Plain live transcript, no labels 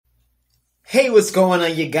Hey, what's going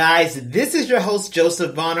on, you guys? This is your host,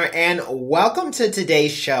 Joseph Bonner, and welcome to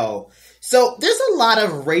today's show. So, there's a lot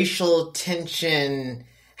of racial tension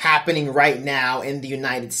happening right now in the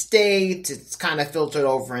United States. It's kind of filtered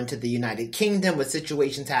over into the United Kingdom with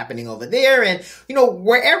situations happening over there. And,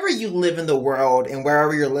 wherever you live in the world and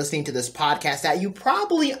wherever you're listening to this podcast at, you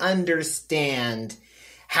probably understand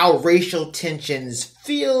how racial tensions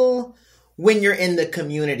feel when you're in the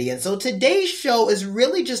community. And so today's show is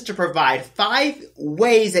really just to provide 5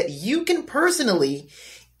 ways that you can personally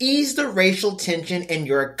ease the racial tension in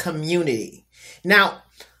your community. Now,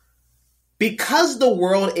 because the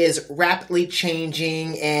world is rapidly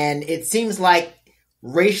changing and it seems like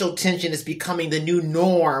racial tension is becoming the new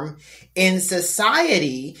norm in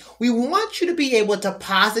society, we want you to be able to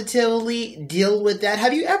positively deal with that.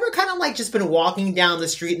 Have you ever kind of just been walking down the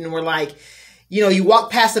street and we're like, you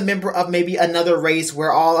walk past a member of maybe another race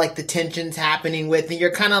where all the tension's happening with, and you're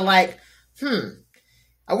kind of like,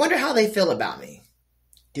 I wonder how they feel about me.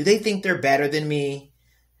 Do they think they're better than me?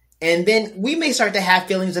 And then we may start to have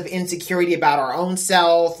feelings of insecurity about our own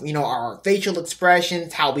self, our facial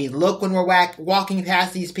expressions, how we look when we're walking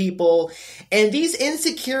past these people. And these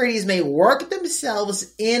insecurities may work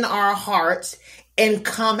themselves in our hearts and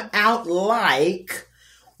come out like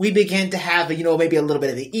we begin to have, maybe a little bit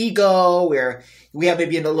of the ego, where we have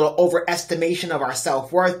maybe a little overestimation of our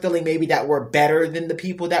self-worth, feeling maybe that we're better than the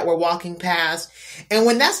people that we're walking past. And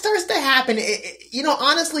when that starts to happen,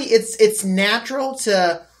 honestly, it's natural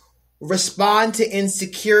to respond to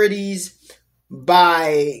insecurities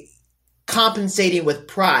by compensating with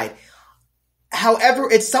pride. However,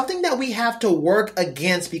 it's something that we have to work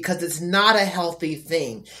against because it's not a healthy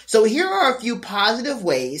thing. So here are a few positive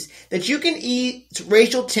ways that you can ease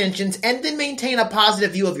racial tensions and then maintain a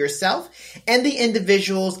positive view of yourself and the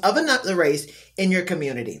individuals of another race in your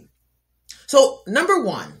community. So, number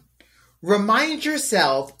 1, remind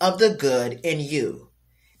yourself of the good in you.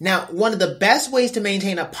 Now, one of the best ways to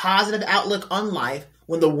maintain a positive outlook on life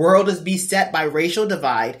when the world is beset by racial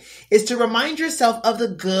divide is to remind yourself of the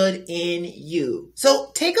good in you.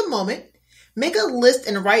 So take a moment, make a list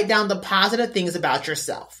and write down the positive things about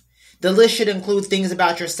yourself. The list should include things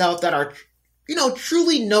about yourself that are,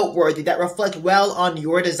 truly noteworthy, that reflect well on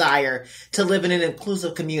your desire to live in an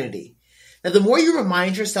inclusive community. Now, the more you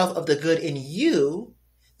remind yourself of the good in you,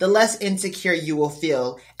 the less insecure you will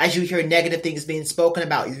feel as you hear negative things being spoken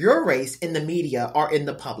about your race in the media or in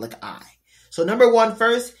the public eye. So number 1,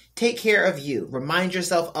 first, take care of you. Remind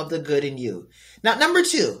yourself of the good in you. Now, number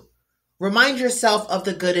 2, remind yourself of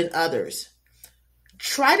the good in others.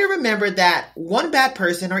 Try to remember that one bad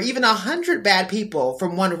person or even 100 bad people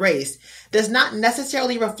from one race does not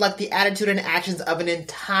necessarily reflect the attitude and actions of an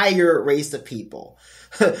entire race of people.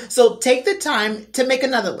 So take the time to make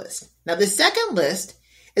another list. Now, the second list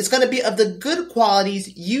is going to be of the good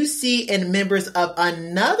qualities you see in members of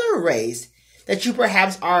another race that you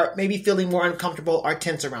perhaps are maybe feeling more uncomfortable or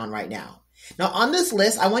tense around right now. Now, on this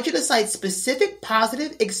list, I want you to cite specific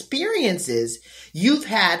positive experiences you've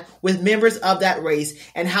had with members of that race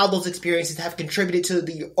and how those experiences have contributed to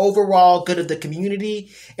the overall good of the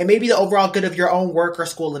community and maybe the overall good of your own work or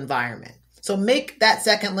school environment. So make that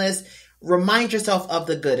second list. Remind yourself of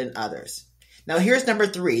the good in others. Now, here's number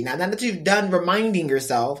 3. Now that you've done reminding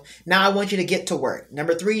yourself, now I want you to get to work.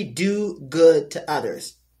 Number 3, do good to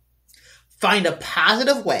others. Find a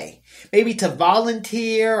positive way, maybe to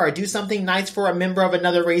volunteer or do something nice for a member of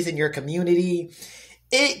another race in your community.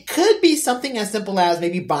 It could be something as simple as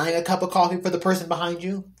maybe buying a cup of coffee for the person behind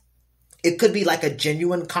you. It could be like a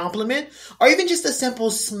genuine compliment or even just a simple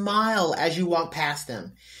smile as you walk past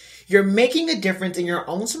them. You're making a difference in your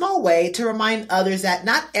own small way to remind others that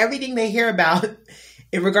not everything they hear about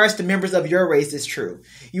in regards to members of your race is true.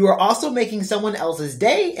 You are also making someone else's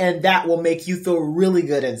day, and that will make you feel really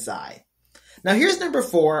good inside. Now, here's number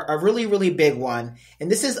 4, a really, really big one,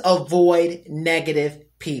 and this is avoid negative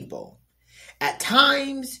people. At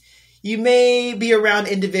times, you may be around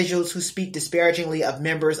individuals who speak disparagingly of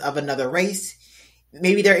members of another race.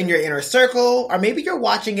 Maybe they're in your inner circle, or maybe you're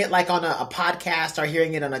watching it like on a podcast or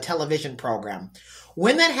hearing it on a television program.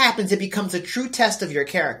 When that happens, it becomes a true test of your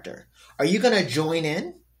character. Are you going to join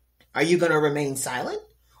in? Are you going to remain silent?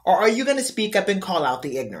 Or are you going to speak up and call out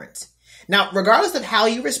the ignorance? Now, regardless of how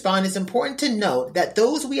you respond, it's important to note that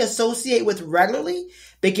those we associate with regularly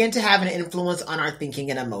begin to have an influence on our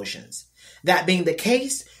thinking and emotions. That being the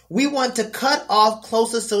case, We want to cut off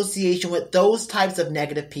close association with those types of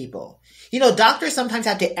negative people. Doctors sometimes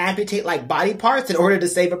have to amputate like body parts in order to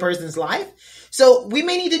save a person's life. So we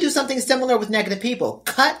may need to do something similar with negative people.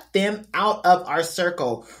 Cut them out of our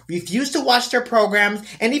circle. Refuse to watch their programs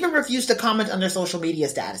and even refuse to comment on their social media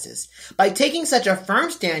statuses. By taking such a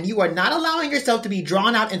firm stand, you are not allowing yourself to be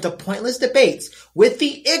drawn out into pointless debates with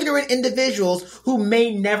the ignorant individuals who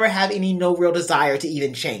may never have no real desire to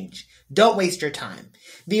even change. Don't waste your time.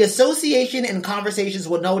 The association and conversations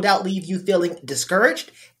will no doubt leave you feeling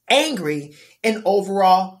discouraged, angry, and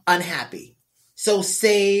overall unhappy. So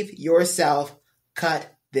save yourself.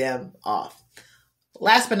 Cut them off.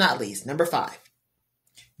 Last but not least, number 5.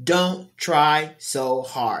 Don't try so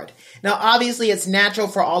hard. Now, obviously, it's natural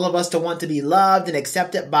for all of us to want to be loved and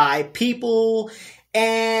accepted by people.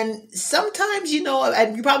 And sometimes,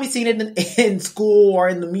 and you've probably seen it in school or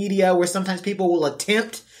in the media where sometimes people will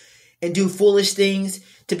attempt and do foolish things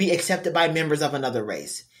to be accepted by members of another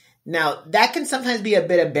race. Now, that can sometimes be a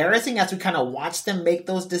bit embarrassing as we kind of watch them make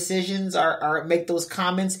those decisions or make those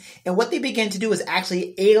comments. And what they begin to do is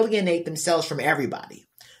actually alienate themselves from everybody.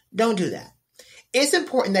 Don't do that. It's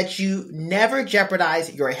important that you never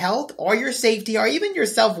jeopardize your health or your safety or even your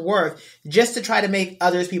self-worth just to try to make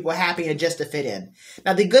others people happy and just to fit in.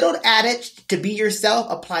 Now, the good old adage to be yourself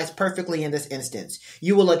applies perfectly in this instance.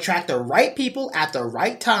 You will attract the right people at the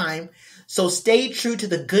right time. So stay true to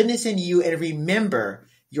the goodness in you and remember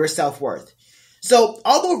your self-worth. So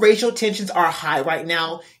although racial tensions are high right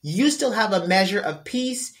now, you still have a measure of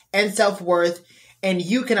peace and self-worth, and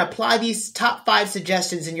you can apply these top 5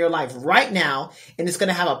 suggestions in your life right now, and it's going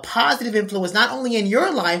to have a positive influence not only in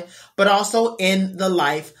your life, but also in the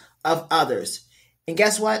life of others. And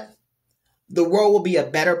guess what? The world will be a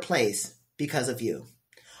better place because of you.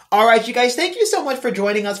 All right, you guys, thank you so much for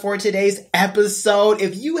joining us for today's episode.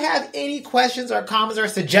 If you have any questions or comments or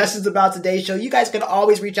suggestions about today's show, you guys can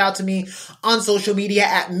always reach out to me on social media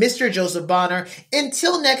at Mr. Joseph Bonner.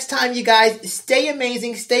 Until next time, you guys, stay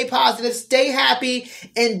amazing, stay positive, stay happy,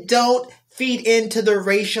 and don't feed into the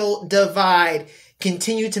racial divide.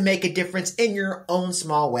 Continue to make a difference in your own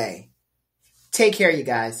small way. Take care, you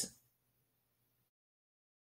guys.